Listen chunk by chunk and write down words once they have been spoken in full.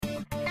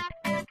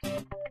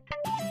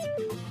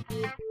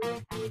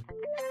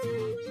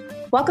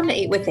Welcome to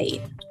 8 with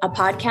 8, a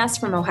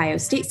podcast from Ohio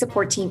State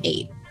Support Team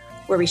 8,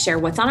 where we share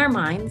what's on our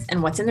minds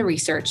and what's in the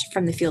research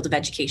from the field of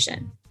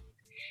education.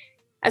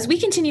 As we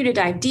continue to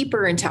dive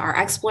deeper into our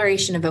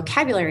exploration of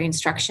vocabulary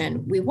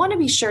instruction, we want to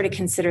be sure to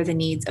consider the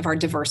needs of our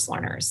diverse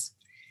learners.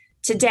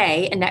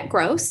 Today, Annette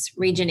Gross,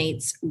 Region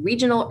 8's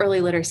Regional Early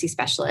Literacy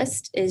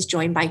Specialist, is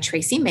joined by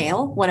Tracy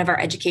Mail, one of our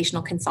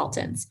educational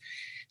consultants,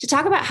 to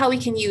talk about how we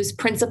can use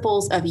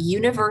principles of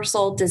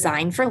universal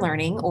design for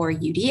learning, or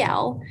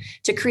UDL,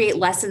 to create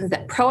lessons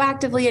that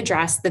proactively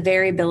address the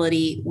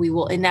variability we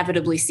will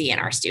inevitably see in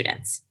our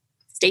students.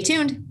 Stay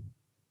tuned.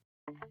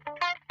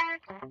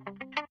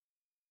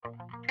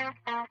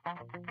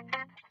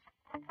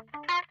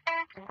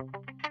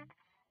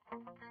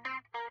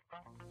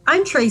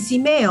 I'm Tracy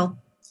Mail.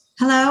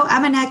 Hello,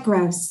 I'm Annette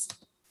Gross.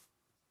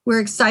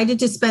 We're excited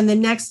to spend the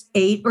next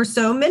 8 or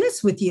so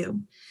minutes with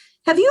you.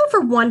 Have you ever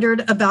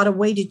wondered about a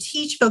way to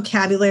teach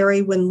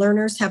vocabulary when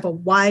learners have a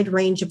wide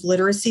range of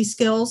literacy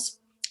skills?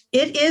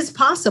 It is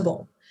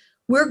possible.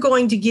 We're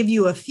going to give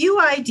you a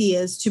few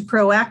ideas to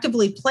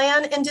proactively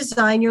plan and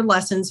design your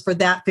lessons for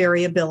that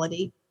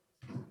variability.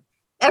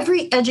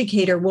 Every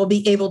educator will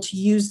be able to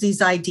use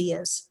these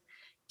ideas.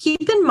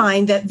 Keep in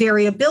mind that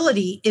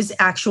variability is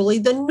actually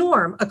the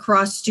norm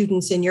across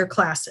students in your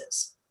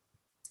classes.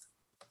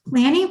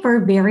 Planning for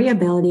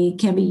variability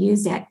can be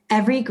used at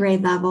every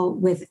grade level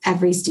with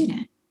every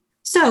student.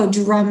 So,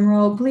 drum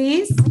roll,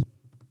 please.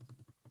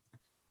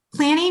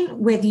 Planning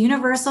with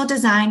Universal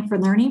Design for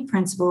Learning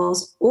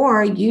Principles,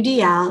 or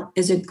UDL,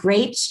 is a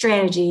great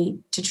strategy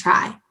to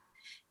try.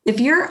 If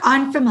you're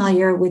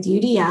unfamiliar with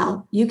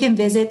UDL, you can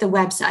visit the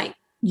website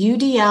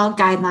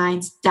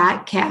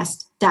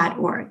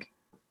udlguidelines.cast.org.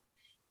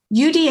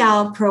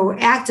 UDL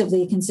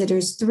proactively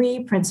considers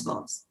 3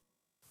 principles: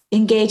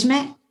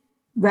 engagement,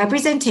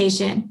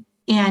 representation,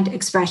 and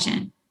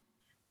expression.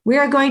 We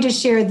are going to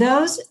share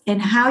those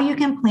and how you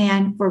can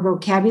plan for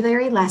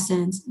vocabulary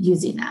lessons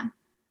using them.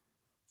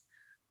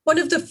 One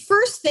of the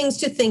first things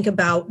to think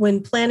about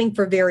when planning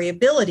for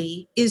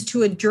variability is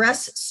to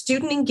address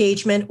student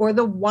engagement, or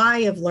the why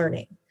of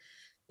learning.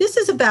 This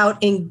is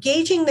about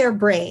engaging their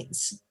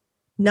brains.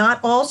 Not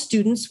all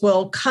students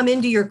will come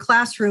into your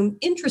classroom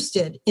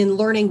interested in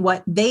learning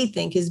what they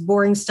think is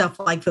boring stuff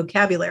like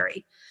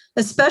vocabulary,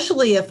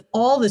 especially if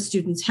all the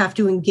students have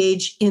to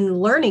engage in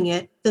learning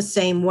it the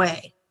same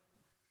way.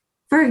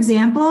 For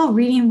example,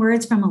 reading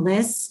words from a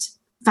list,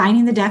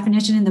 finding the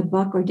definition in the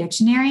book or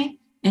dictionary,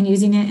 and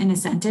using it in a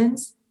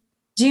sentence.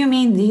 Do you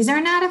mean these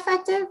are not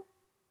effective?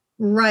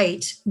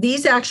 Right.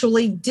 These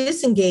actually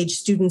disengage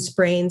students'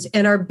 brains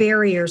and are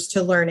barriers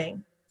to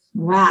learning.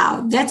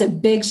 Wow, that's a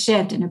big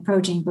shift in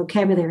approaching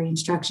vocabulary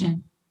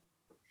instruction.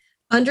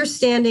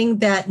 Understanding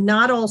that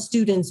not all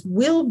students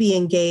will be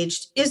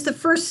engaged is the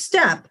first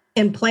step,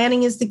 and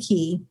planning is the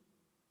key.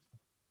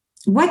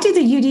 What do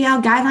the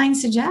UDL guidelines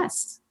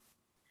suggest?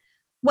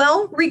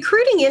 Well,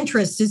 recruiting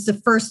interest is the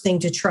first thing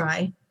to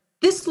try.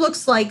 This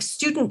looks like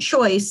student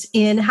choice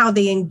in how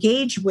they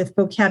engage with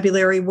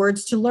vocabulary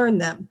words to learn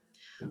them.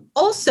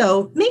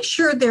 Also, make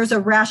sure there's a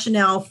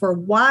rationale for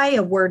why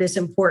a word is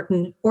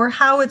important or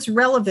how it's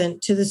relevant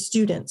to the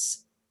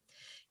students.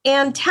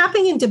 And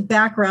tapping into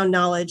background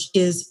knowledge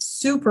is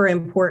super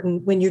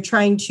important when you're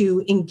trying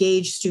to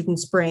engage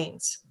students'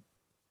 brains.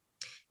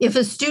 If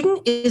a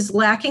student is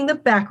lacking the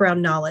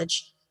background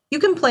knowledge, you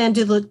can plan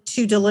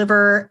to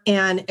deliver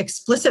an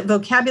explicit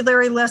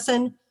vocabulary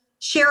lesson,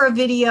 share a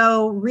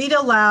video, read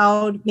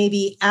aloud,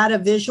 maybe add a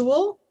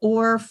visual,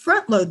 or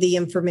front load the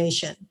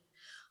information.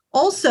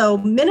 Also,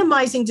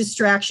 minimizing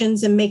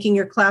distractions and making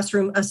your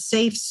classroom a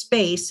safe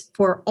space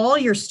for all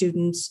your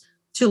students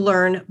to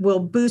learn will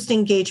boost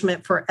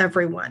engagement for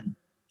everyone.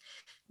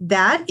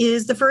 That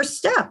is the first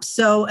step.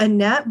 So,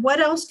 Annette, what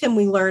else can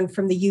we learn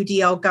from the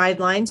UDL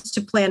guidelines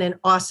to plan an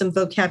awesome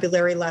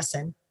vocabulary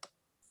lesson?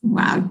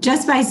 Wow,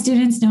 just by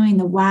students knowing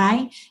the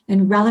why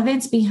and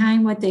relevance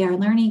behind what they are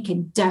learning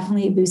can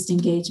definitely boost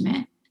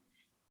engagement.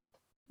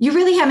 You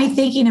really have me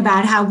thinking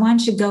about how one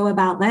should go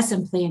about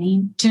lesson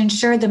planning to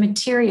ensure the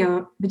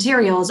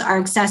materials are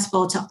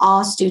accessible to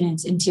all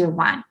students in Tier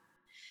 1.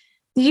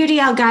 The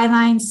UDL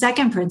guidelines'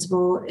 second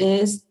principle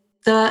is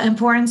the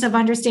importance of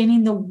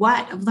understanding the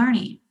what of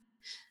learning.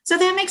 So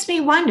that makes me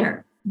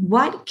wonder,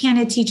 what can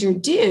a teacher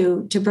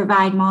do to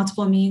provide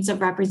multiple means of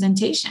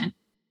representation?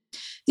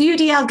 The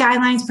UDL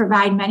guidelines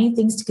provide many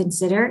things to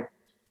consider.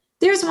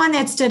 There's one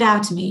that stood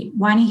out to me.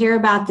 Want to hear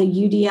about the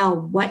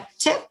UDL what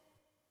tip?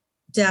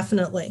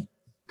 Definitely.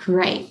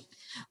 Great.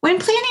 When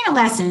planning a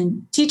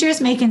lesson,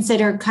 teachers may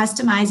consider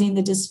customizing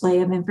the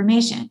display of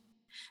information.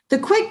 The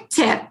quick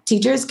tip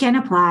teachers can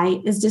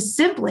apply is to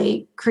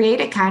simply create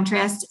a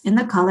contrast in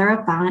the color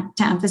of font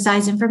to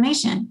emphasize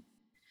information.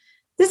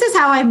 This is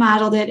how I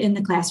modeled it in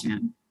the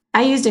classroom.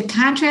 I used a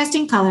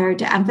contrasting color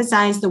to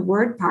emphasize the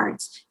word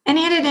parts and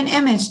added an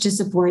image to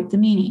support the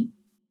meaning.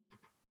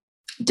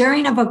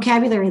 During a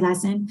vocabulary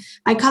lesson,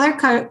 I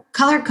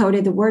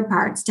color-coded the word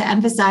parts to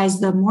emphasize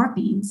the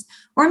morphemes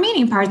or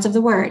meaning parts of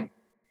the word.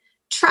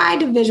 Try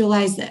to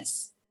visualize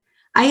this.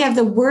 I have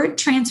the word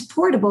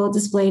transportable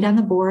displayed on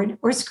the board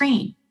or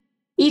screen.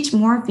 Each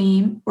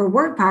morpheme or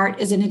word part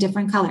is in a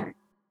different color.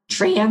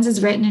 Trans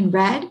is written in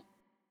red,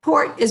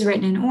 port is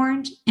written in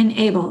orange, and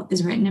able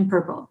is written in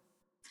purple.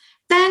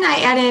 Then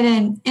I added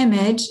an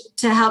image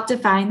to help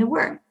define the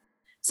word.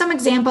 Some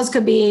examples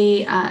could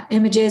be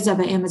images of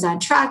an Amazon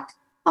truck,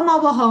 a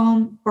mobile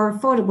home, or a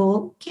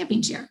foldable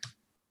camping chair.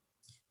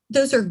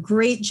 Those are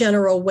great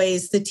general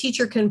ways the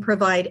teacher can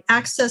provide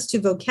access to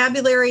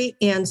vocabulary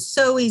and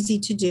so easy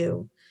to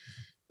do.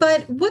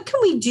 But what can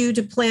we do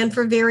to plan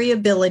for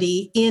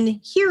variability in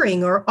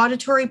hearing or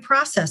auditory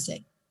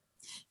processing?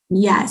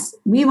 Yes,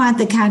 we want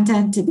the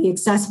content to be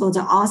accessible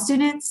to all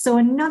students. So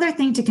another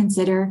thing to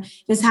consider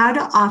is how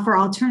to offer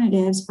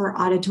alternatives for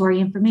auditory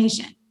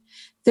information.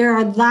 There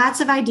are lots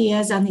of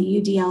ideas on the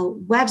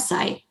UDL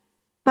website,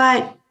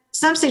 but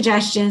some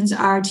suggestions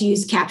are to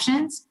use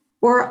captions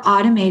or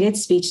automated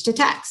speech to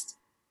text.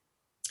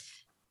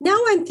 Now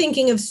I'm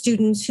thinking of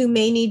students who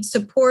may need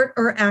support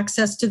or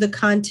access to the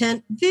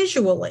content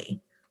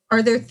visually.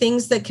 Are there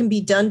things that can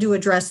be done to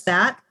address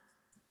that?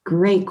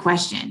 Great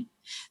question.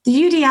 The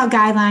UDL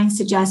guidelines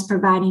suggest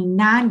providing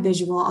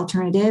non-visual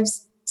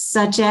alternatives,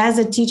 such as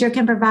a teacher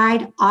can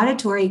provide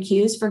auditory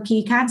cues for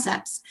key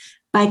concepts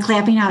by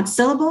clapping out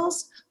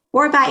syllables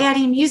or by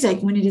adding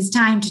music when it is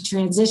time to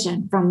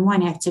transition from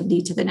one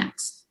activity to the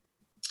next.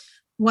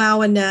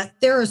 Wow, Annette,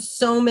 there are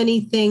so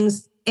many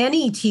things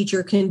any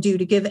teacher can do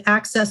to give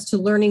access to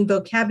learning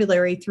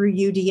vocabulary through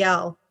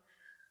UDL.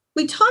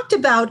 We talked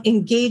about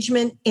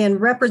engagement and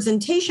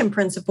representation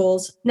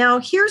principles. Now,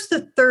 here's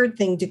the third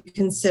thing to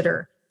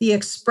consider, the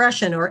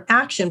expression or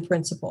action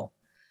principle.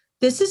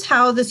 This is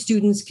how the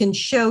students can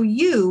show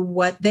you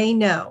what they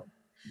know.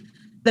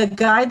 The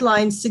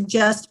guidelines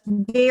suggest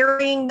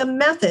varying the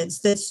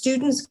methods that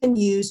students can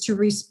use to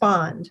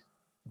respond.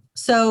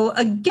 So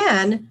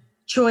again,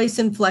 choice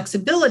and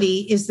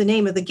flexibility is the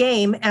name of the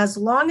game, as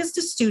long as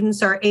the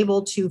students are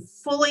able to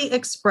fully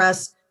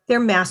express their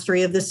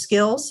mastery of the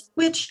skills,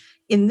 which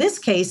in this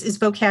case is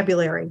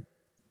vocabulary.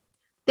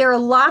 There are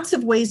lots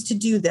of ways to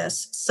do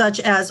this, such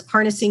as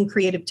harnessing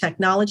creative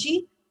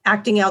technology,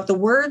 acting out the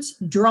words,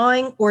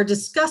 drawing, or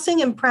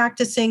discussing and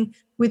practicing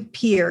with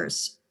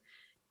peers.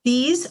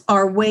 These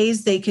are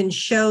ways they can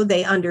show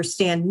they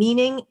understand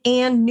meaning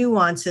and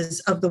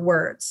nuances of the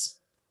words.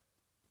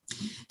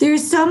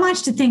 There's so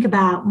much to think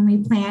about when we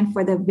plan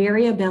for the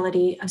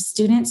variability of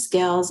student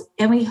skills,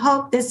 and we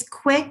hope this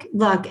quick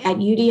look at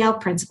UDL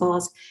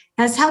principles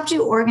has helped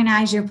you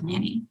organize your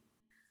planning.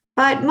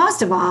 But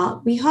most of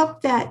all, we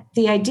hope that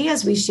the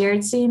ideas we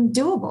shared seem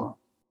doable.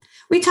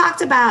 We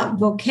talked about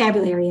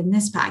vocabulary in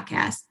this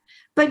podcast,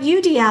 but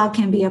UDL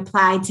can be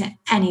applied to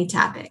any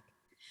topic.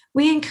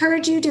 We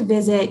encourage you to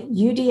visit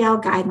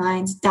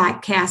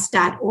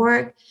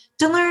udlguidelines.cast.org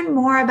to learn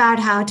more about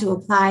how to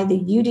apply the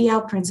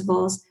UDL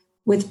principles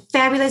with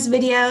fabulous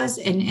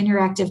videos and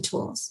interactive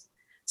tools.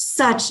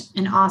 Such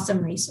an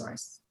awesome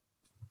resource.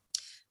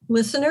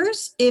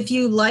 Listeners, if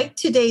you like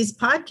today's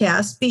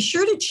podcast, be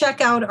sure to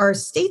check out our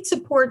State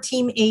Support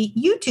Team 8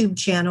 YouTube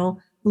channel,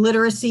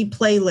 Literacy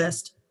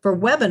Playlist, for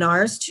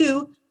webinars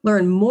to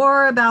learn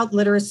more about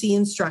literacy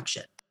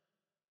instruction.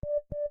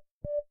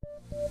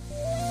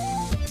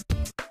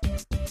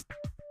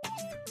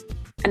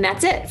 And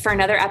that's it for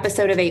another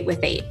episode of 8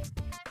 with 8.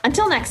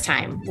 Until next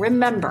time,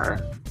 remember,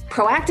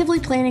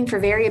 proactively planning for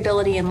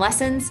variability in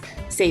lessons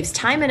saves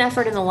time and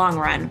effort in the long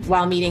run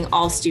while meeting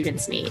all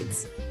students'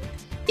 needs.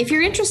 If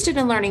you're interested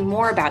in learning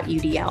more about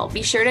UDL,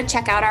 be sure to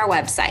check out our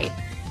website,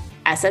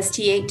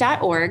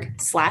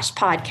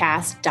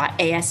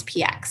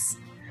 sst8.org/podcast.aspx.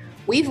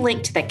 We've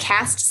linked to the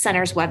CAST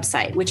Center's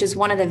website, which is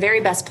one of the very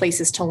best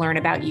places to learn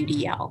about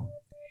UDL.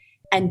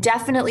 And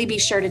definitely be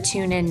sure to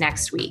tune in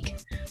next week.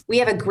 We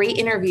have a great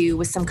interview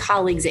with some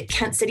colleagues at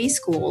Kent City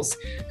Schools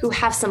who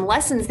have some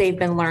lessons they've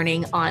been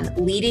learning on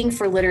leading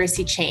for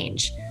literacy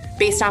change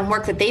based on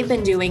work that they've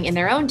been doing in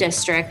their own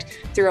district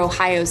through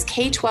Ohio's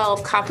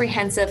K-12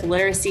 Comprehensive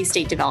Literacy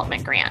State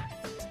Development Grant.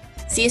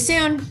 See you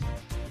soon.